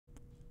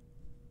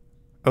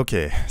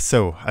Okay,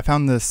 so I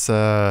found this,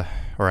 or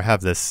I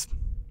have this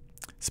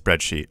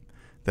spreadsheet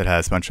that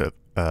has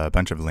a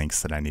bunch of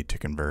links that I need to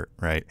convert,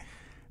 right?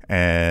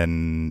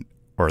 And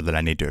or that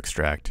I need to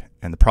extract.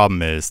 And the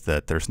problem is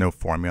that there's no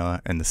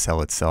formula in the cell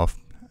itself.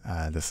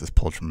 This is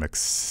pulled from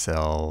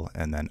Excel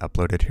and then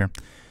uploaded here.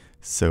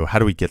 So how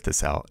do we get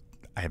this out?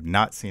 I have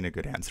not seen a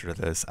good answer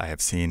to this. I have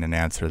seen an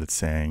answer that's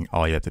saying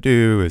all you have to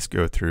do is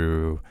go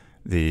through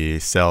the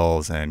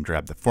cells and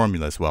grab the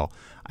formula as well.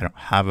 I don't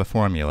have a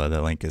formula.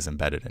 The link is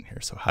embedded in here.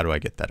 So how do I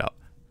get that out?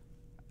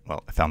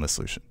 Well, I found the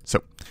solution.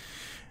 So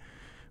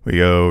we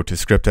go to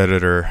script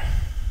editor,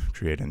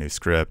 create a new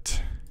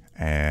script,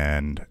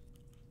 and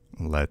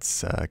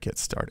let's get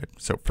started.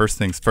 So first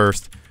things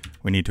first,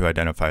 we need to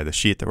identify the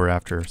sheet that we're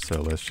after.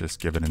 So let's just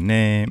give it a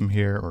name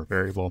here or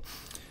variable.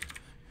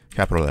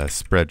 Capital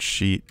S,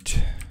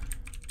 spreadsheet,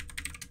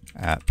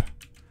 app,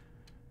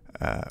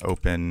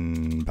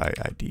 open by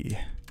ID.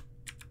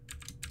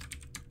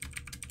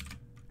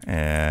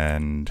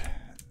 And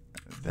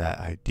that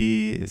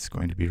ID is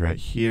going to be right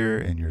here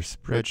in your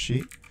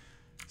spreadsheet.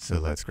 So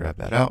let's grab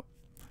that out,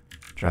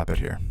 drop it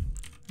here.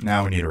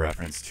 Now we need a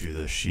reference to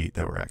the sheet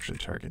that we're actually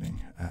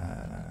targeting.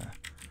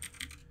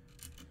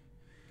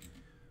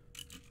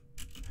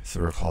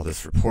 So we'll call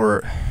this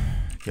report,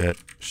 get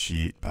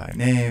sheet by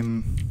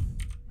name,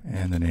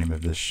 and the name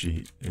of this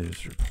sheet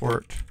is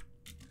report,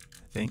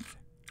 I think,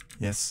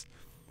 yes.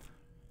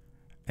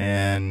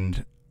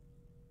 And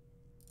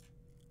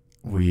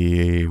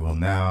we will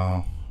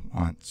now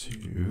want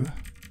to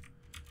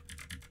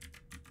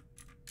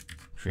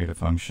create a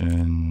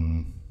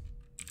function,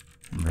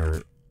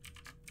 convert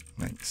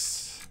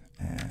links,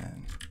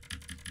 and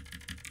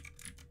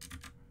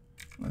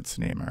let's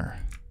name our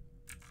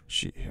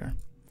sheet here.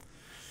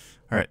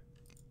 All right,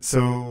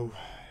 so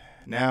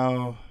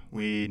now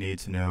we need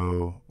to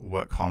know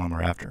what column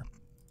we're after.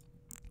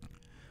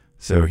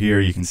 So here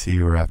you can see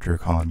we're after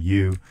column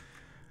U.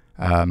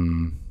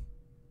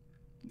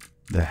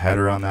 The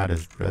header on that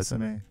is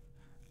resume.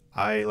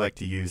 I like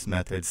to use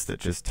methods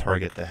that just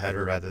target the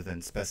header rather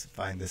than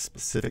specifying the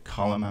specific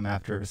column I'm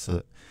after,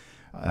 so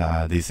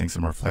that these things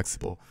are more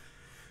flexible.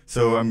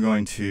 So I'm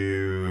going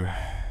to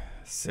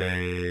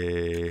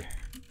say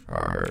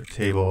our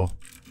table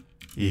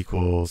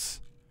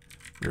equals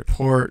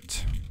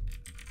report,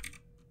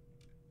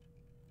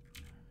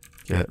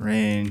 get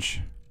range.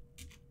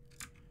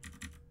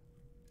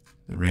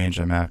 The range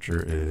I'm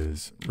after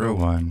is row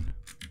 1,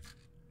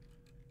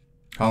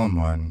 column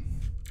 1,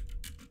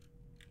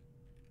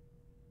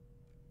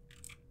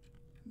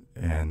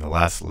 and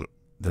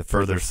the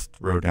furthest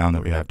row down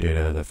that we have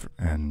data,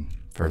 and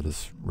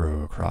furthest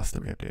row across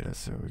that we have data.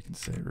 So we can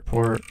say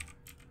report,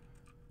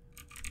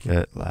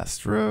 get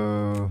last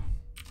row,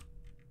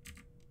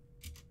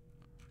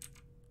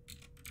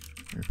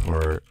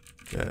 report,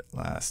 get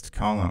last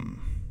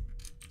column,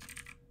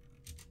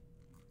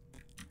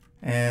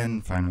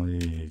 and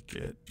finally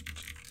get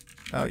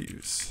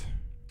values.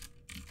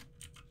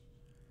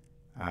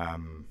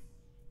 I'm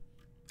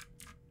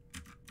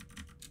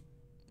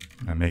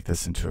going to make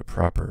this into a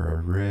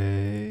proper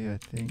array, I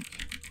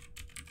think.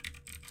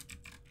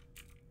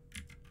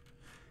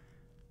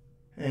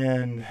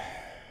 And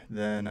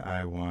then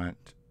I want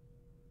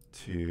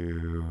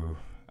to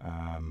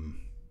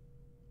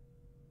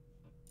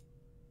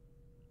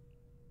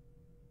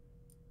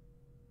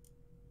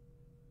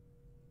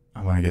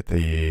get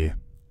the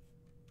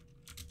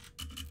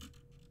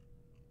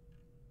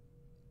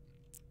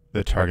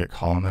target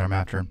column that I'm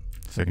after.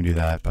 So I can do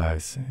that by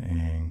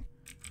saying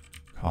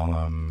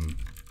column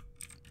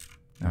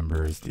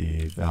number is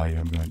the value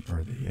I'm going,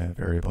 or the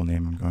variable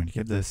name I'm going to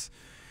give this.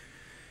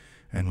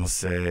 And we'll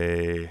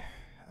say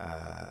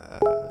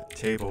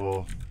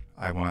table,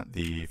 I want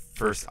the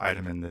first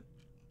item in the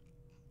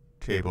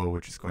table,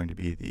 which is going to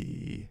be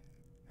the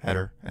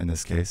header in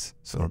this case.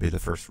 So it'll be the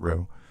first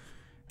row.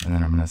 And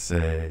then I'm going to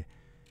say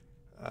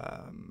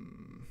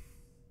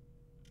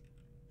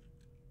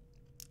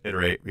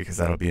iterate, because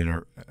that'll be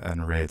an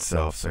array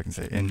itself. So I can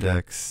say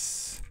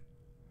index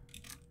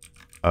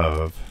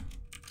of,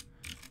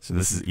 so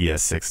this is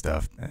ES6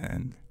 stuff,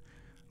 and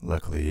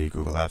luckily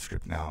Google Apps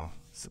Script now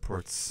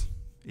supports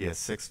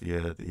ES6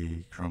 via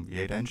the Chrome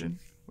V8 engine,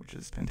 which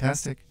is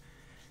fantastic.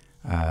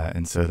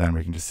 And so then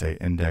we can just say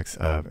index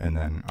of, and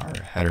then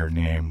our header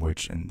name,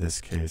 which in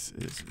this case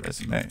is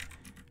resume.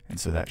 And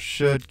so that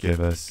should give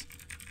us,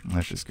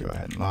 let's just go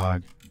ahead and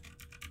log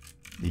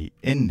the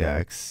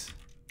index.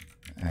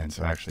 And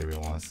so actually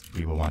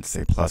we will want to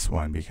say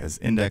 +1, because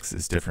index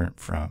is different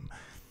from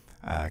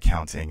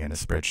counting in a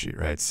spreadsheet,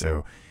 right?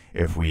 So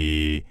if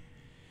we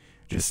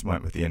just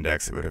went with the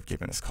index, it would have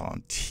given us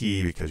column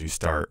T, because you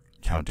start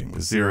counting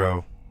with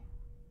 0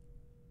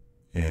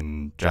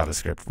 in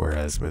JavaScript,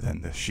 whereas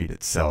within the sheet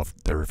itself,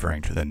 they're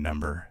referring to the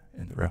number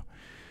in the row.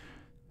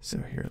 So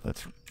here,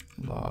 let's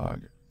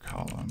log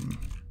column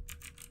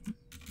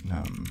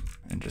num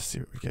and just see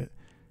what we get.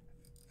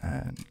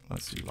 And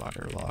let's do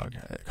logger log.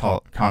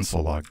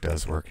 Console log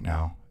does work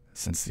now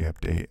since the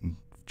update in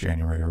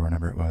January or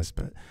whenever it was,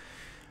 but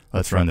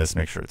let's run this,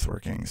 make sure it's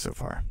working so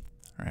far.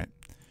 All right.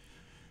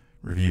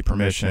 Review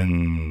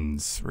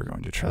permissions. We're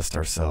going to trust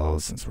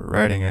ourselves since we're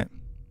writing it.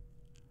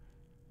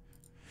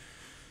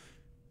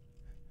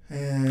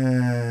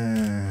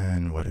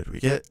 And what did we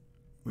get?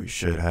 We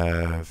should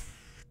have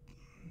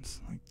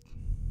like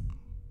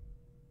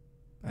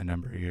a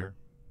number here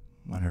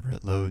whenever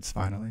it loads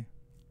finally.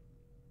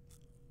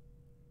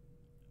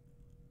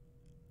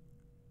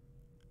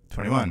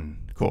 21.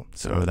 Cool.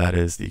 So that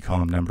is the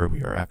column number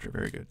we are after.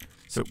 Very good.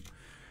 So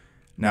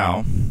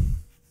now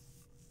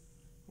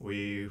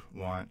we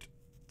want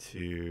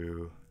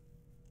to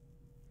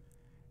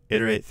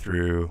iterate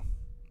through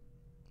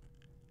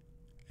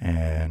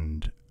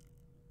and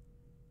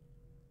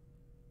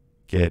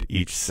get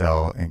each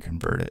cell and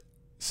convert it.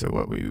 So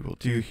what we will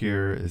do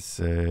here is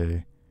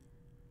say,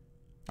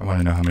 I want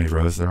to know how many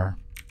rows there are.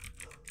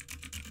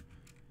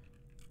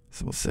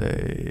 So we'll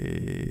say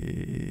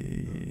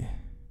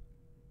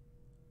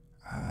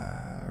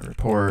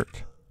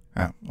report.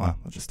 Oh, well,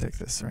 we'll just take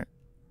this, right?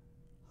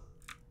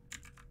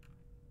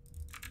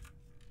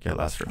 Get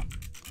last row.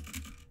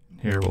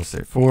 Here we'll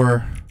say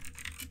for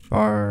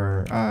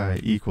var I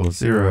equals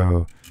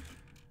 0,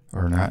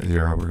 or not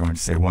 0, we're going to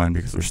say 1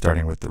 because we're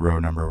starting with the row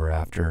number we're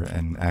after,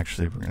 and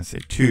actually we're going to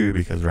say 2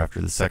 because we're after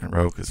the second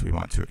row because we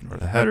want to ignore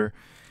the header,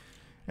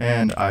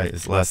 and I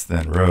is less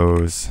than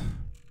rows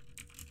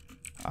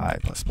I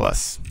plus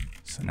plus.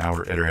 So now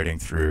we're iterating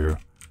through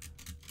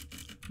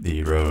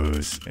the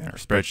rows in our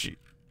spreadsheet.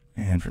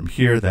 And from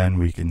here then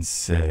we can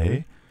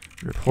say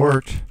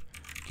report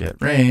get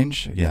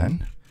range.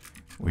 Again,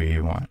 we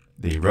want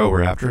the row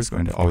we're after is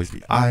going to always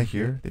be I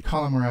here. The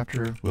column we're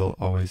after will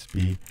always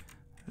be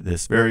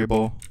this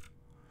variable,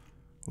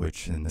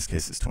 which in this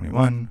case is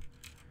 21.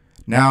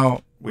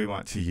 Now we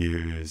want to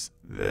use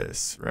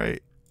this,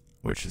 right?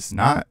 Which is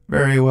not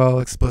very well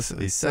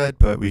explicitly said,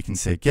 but we can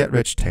say get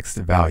rich text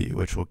value,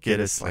 which will get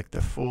us like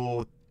the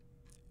full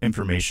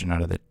information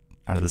out of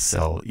the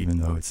cell, even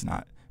though it's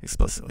not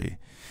explicitly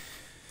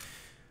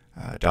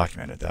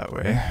documented that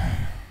way.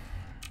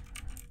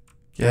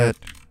 Get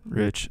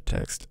rich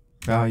text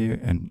value,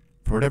 and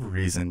for whatever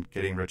reason,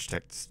 getting rich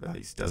text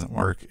values doesn't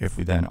work if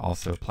we then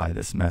also apply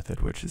this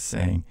method, which is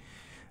saying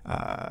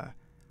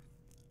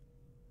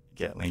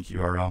get link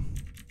URL.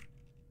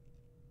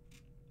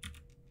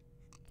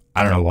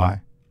 I don't know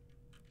why,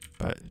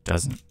 but it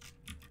doesn't.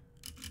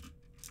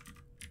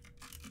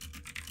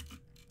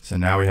 So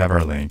now we have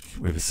our link.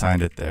 We've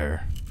assigned it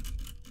there.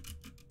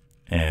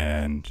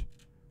 And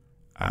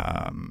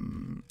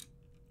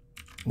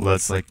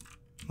let's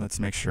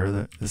make sure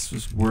that this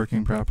was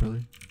working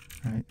properly,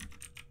 right?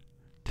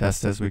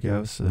 Test as we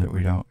go so that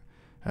we don't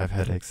have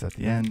headaches at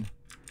the end.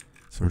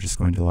 So we're just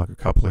going to log a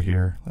couple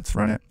here. Let's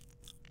run it.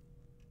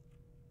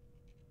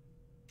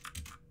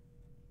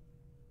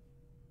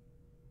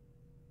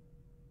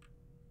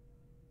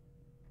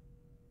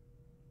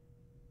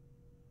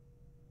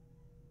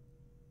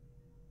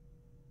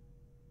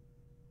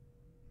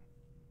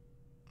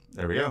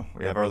 There we go.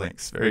 We have our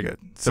links. Very good.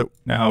 So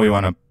now we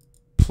want to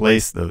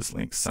place those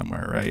links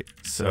somewhere, right?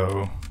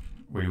 So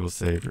we will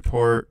say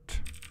report,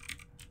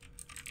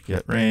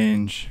 get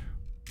range,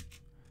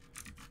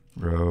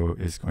 row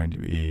is going to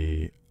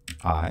be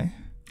I,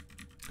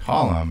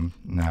 column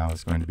now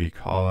is going to be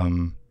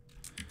column.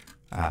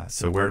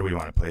 So where do we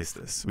want to place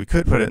this? We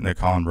could put it in the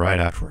column right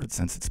afterwards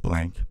since it's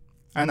blank,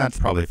 and that's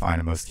probably fine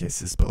in most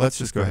cases, but let's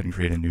just go ahead and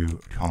create a new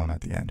column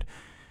at the end.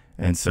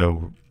 And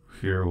so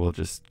here we'll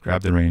just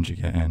grab the range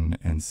again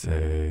and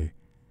say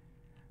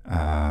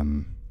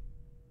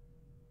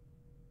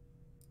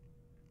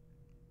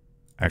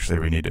actually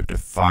we need to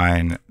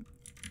define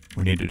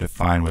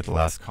what the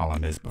last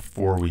column is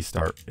before we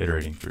start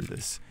iterating through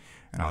this,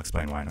 and I'll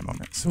explain why in a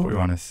moment. So what we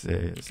want to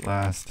say is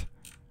last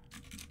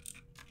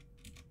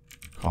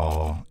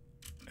call,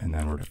 and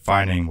then we're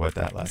defining what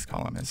that last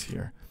column is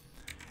here.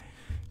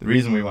 The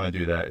reason we want to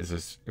do that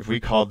is if we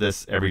called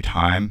this every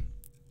time,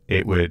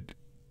 it would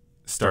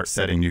start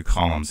setting new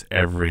columns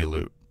every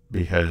loop,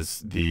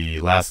 because the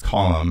last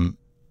column,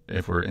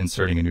 if we're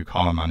inserting a new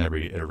column on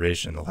every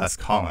iteration, the last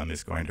column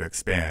is going to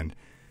expand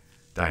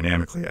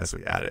dynamically as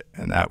we add it,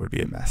 and that would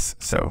be a mess.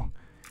 So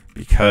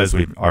because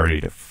we've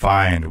already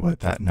defined what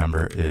that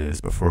number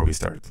is before we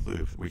start the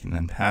loop, we can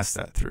then pass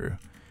that through.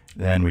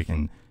 Then we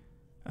can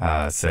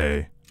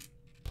say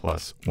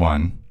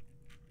 +1,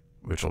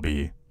 which will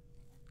be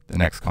the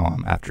next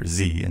column after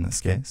Z in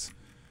this case,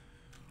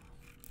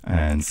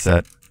 and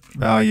set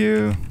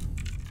value,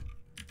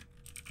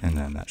 and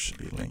then that should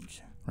be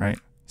link, right?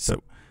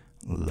 So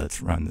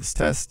let's run this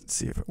test,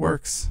 see if it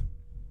works.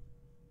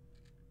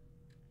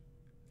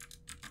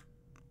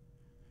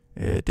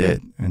 It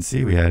did, and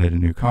see, we added a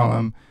new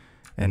column,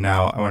 and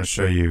now I want to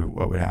show you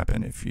what would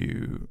happen if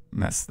you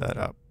mess that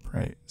up,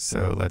 right?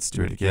 So let's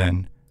do it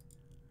again,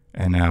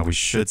 and now we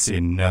should see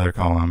another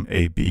column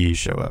AB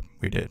show up.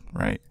 We did,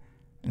 right?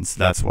 And so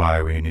that's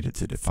why we needed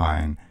to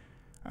define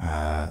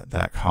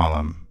that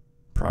column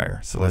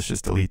prior. So let's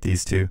just delete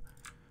these two,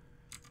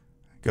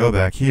 go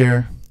back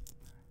here,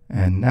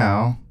 and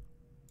now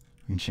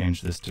we can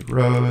change this to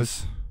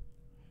rows,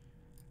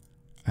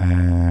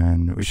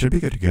 and we should be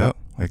good to go.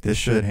 like this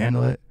should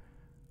handle it.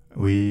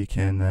 We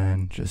can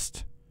then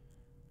just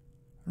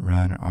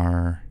run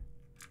our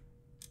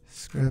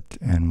script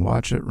and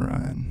watch it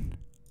run.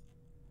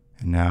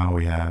 And now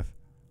we have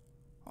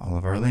all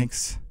of our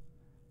links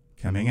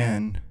coming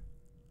in.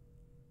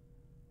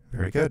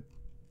 Very good.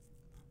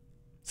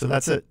 So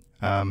that's it.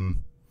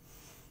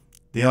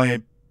 The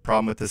only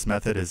problem with this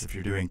method is if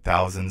you're doing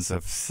thousands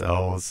of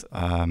cells,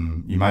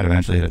 you might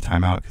eventually hit a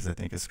timeout, because I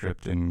think a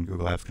script in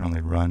Google Apps can only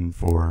run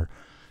for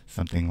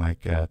something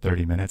like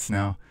 30 minutes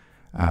now.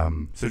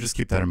 So just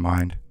keep that in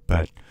mind.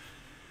 But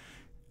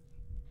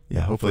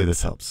yeah, hopefully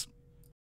this helps.